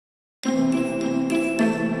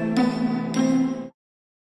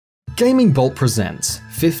GamingBolt presents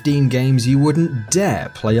 15 games you wouldn't dare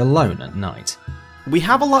play alone at night. We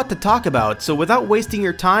have a lot to talk about, so without wasting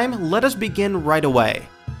your time, let us begin right away.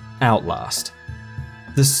 Outlast.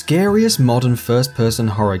 The scariest modern first-person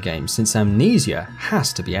horror game since Amnesia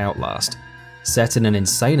has to be Outlast. Set in an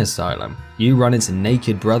insane asylum, you run into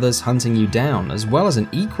naked brothers hunting you down, as well as an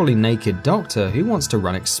equally naked doctor who wants to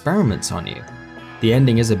run experiments on you. The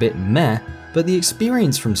ending is a bit meh, but the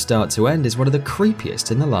experience from start to end is one of the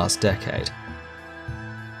creepiest in the last decade.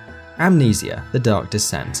 Amnesia: The Dark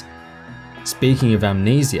Descent. Speaking of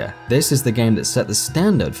Amnesia, this is the game that set the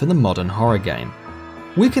standard for the modern horror game.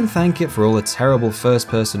 We can thank it for all the terrible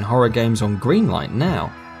first-person horror games on Greenlight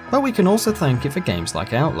now, but we can also thank it for games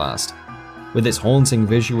like Outlast. With its haunting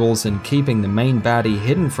visuals and keeping the main baddie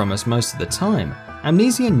hidden from us most of the time,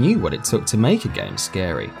 Amnesia knew what it took to make a game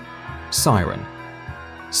scary. Siren.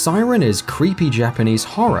 Siren is creepy Japanese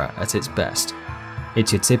horror at its best.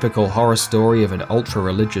 It's your typical horror story of an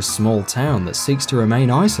ultra-religious small town that seeks to remain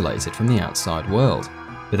isolated from the outside world,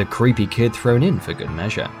 with a creepy kid thrown in for good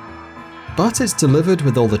measure. But it's delivered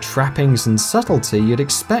with all the trappings and subtlety you'd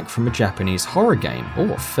expect from a Japanese horror game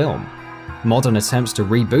or film. Modern attempts to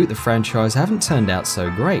reboot the franchise haven't turned out so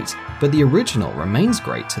great, but the original remains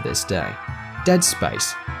great to this day. Dead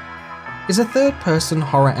Space is a third-person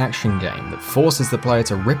horror action game that forces the player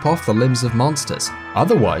to rip off the limbs of monsters,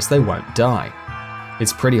 otherwise they won't die.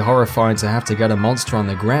 It's pretty horrifying to have to get a monster on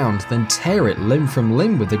the ground, then tear it limb from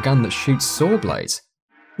limb with a gun that shoots saw blades.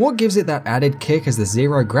 What gives it that added kick is the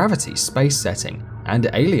zero-gravity space setting and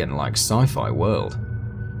alien-like sci-fi world.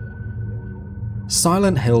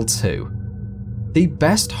 Silent Hill 2. The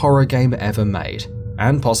best horror game ever made,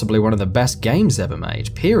 and possibly one of the best games ever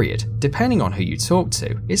made, period, depending on who you talk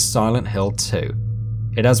to, is Silent Hill 2.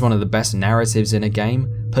 It has one of the best narratives in a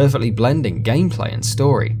game, perfectly blending gameplay and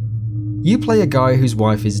story. You play a guy whose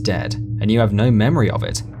wife is dead, and you have no memory of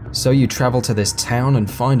it, so you travel to this town and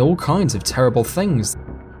find all kinds of terrible things.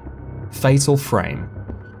 Fatal Frame.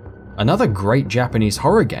 Another great Japanese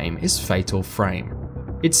horror game is Fatal Frame.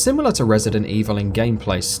 It's similar to Resident Evil in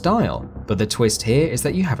gameplay style, but the twist here is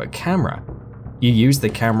that you have a camera. You use the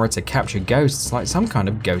camera to capture ghosts like some kind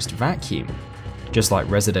of ghost vacuum. Just like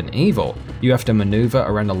Resident Evil, you have to maneuver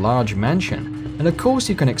around a large mansion, and of course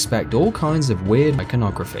you can expect all kinds of weird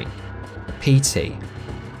iconography. PT.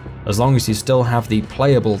 As long as you still have the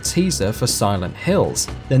playable teaser for Silent Hills,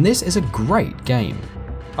 then this is a great game.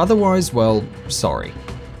 Otherwise, well, sorry.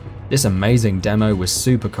 This amazing demo was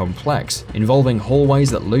super complex, involving hallways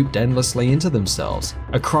that looped endlessly into themselves,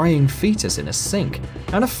 a crying fetus in a sink,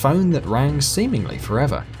 and a phone that rang seemingly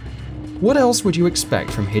forever. What else would you expect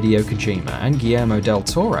from Hideo Kojima and Guillermo del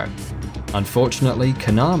Toro? Unfortunately,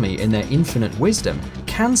 Konami, in their infinite wisdom,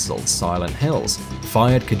 cancelled Silent Hills,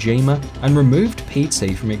 fired Kojima, and removed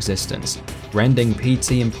PT from existence, rendering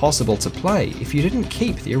PT impossible to play if you didn't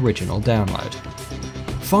keep the original download.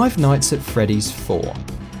 Five Nights at Freddy's 4.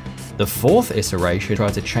 The fourth iteration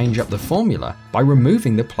tried to change up the formula by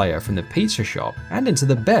removing the player from the pizza shop and into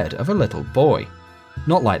the bed of a little boy.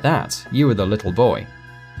 Not like that, you were the little boy.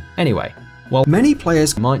 Anyway, while many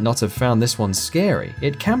players might not have found this one scary,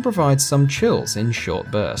 it can provide some chills in short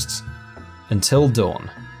bursts. Until Dawn.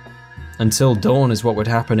 Until Dawn is what would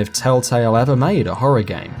happen if Telltale ever made a horror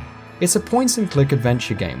game. It's a point-and-click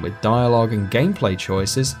adventure game with dialogue and gameplay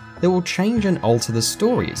choices that will change and alter the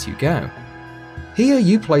story as you go. Here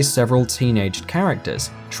you play several teenaged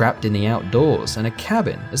characters, trapped in the outdoors and a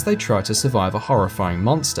cabin as they try to survive a horrifying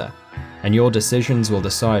monster, and your decisions will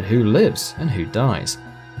decide who lives and who dies.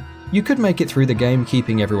 You could make it through the game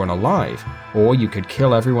keeping everyone alive, or you could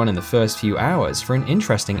kill everyone in the first few hours for an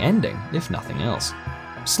interesting ending, if nothing else.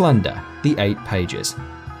 Slender: The 8 Pages.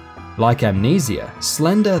 Like Amnesia,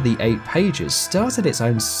 Slender: The 8 Pages started its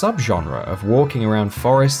own subgenre of walking around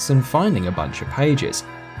forests and finding a bunch of pages.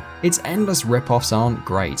 Its endless rip-offs aren't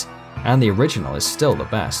great, and the original is still the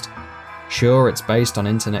best. Sure, it's based on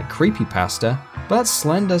internet creepypasta, but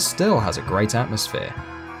Slender still has a great atmosphere.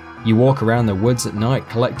 You walk around the woods at night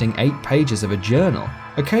collecting 8 pages of a journal,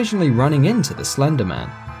 occasionally running into the Slender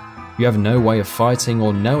Man. You have no way of fighting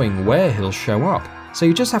or knowing where he'll show up, so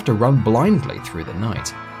you just have to run blindly through the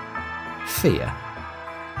night. Fear.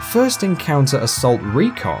 First Encounter Assault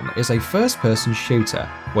Recon is a first-person shooter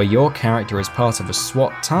where your character is part of a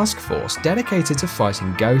SWAT task force dedicated to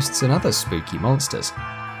fighting ghosts and other spooky monsters.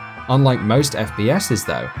 Unlike most FPSs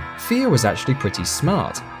though, Fear was actually pretty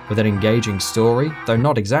smart, with an engaging story, though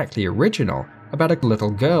not exactly original, about a little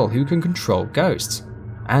girl who can control ghosts,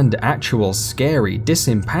 and actual scary,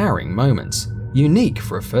 disempowering moments, unique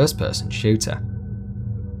for a first-person shooter.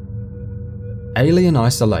 Alien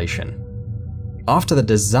Isolation. After the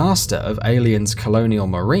disaster of Alien's Colonial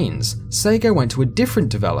Marines, Sega went to a different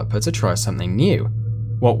developer to try something new.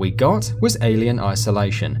 What we got was Alien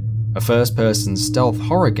Isolation, a first-person stealth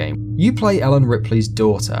horror game. You play Ellen Ripley's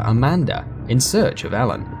daughter, Amanda, in search of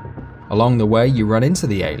Ellen. Along the way, you run into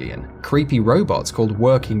the alien, creepy robots called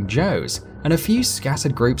Working Joes, and a few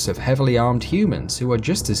scattered groups of heavily armed humans who are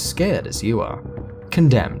just as scared as you are.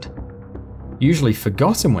 Condemned. Usually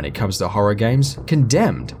forgotten when it comes to horror games,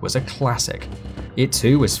 Condemned was a classic. It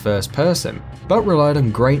too was first person, but relied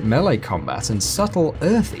on great melee combat and subtle,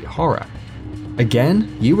 earthy horror.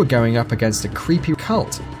 Again, you were going up against a creepy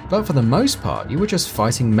cult, but for the most part you were just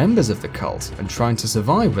fighting members of the cult and trying to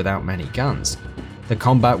survive without many guns. The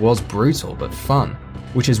combat was brutal but fun,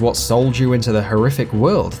 which is what sold you into the horrific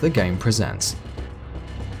world the game presents.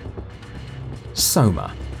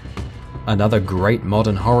 Soma. Another great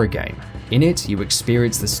modern horror game. In it, you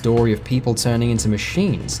experience the story of people turning into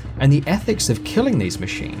machines and the ethics of killing these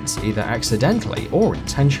machines, either accidentally or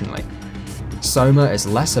intentionally. Soma is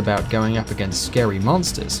less about going up against scary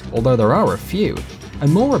monsters, although there are a few,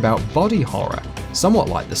 and more about body horror, somewhat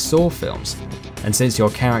like the Saw films. And since your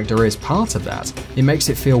character is part of that, it makes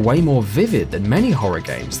it feel way more vivid than many horror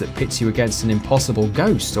games that pits you against an impossible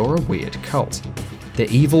ghost or a weird cult. The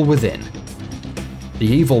Evil Within. The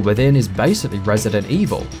Evil Within is basically Resident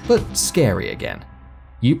Evil, but scary again.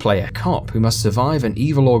 You play a cop who must survive an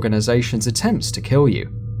evil organization's attempts to kill you.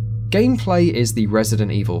 Gameplay is the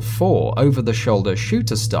Resident Evil 4 over-the-shoulder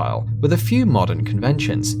shooter style with a few modern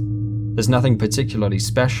conventions. There's nothing particularly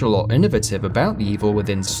special or innovative about the Evil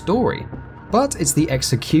Within story, but it's the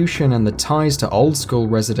execution and the ties to old-school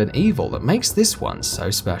Resident Evil that makes this one so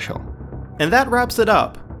special. And that wraps it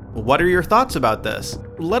up. What are your thoughts about this?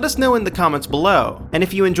 Let us know in the comments below. And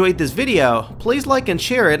if you enjoyed this video, please like and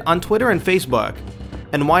share it on Twitter and Facebook.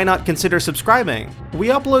 And why not consider subscribing? We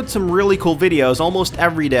upload some really cool videos almost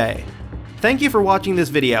every day. Thank you for watching this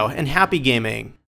video and happy gaming!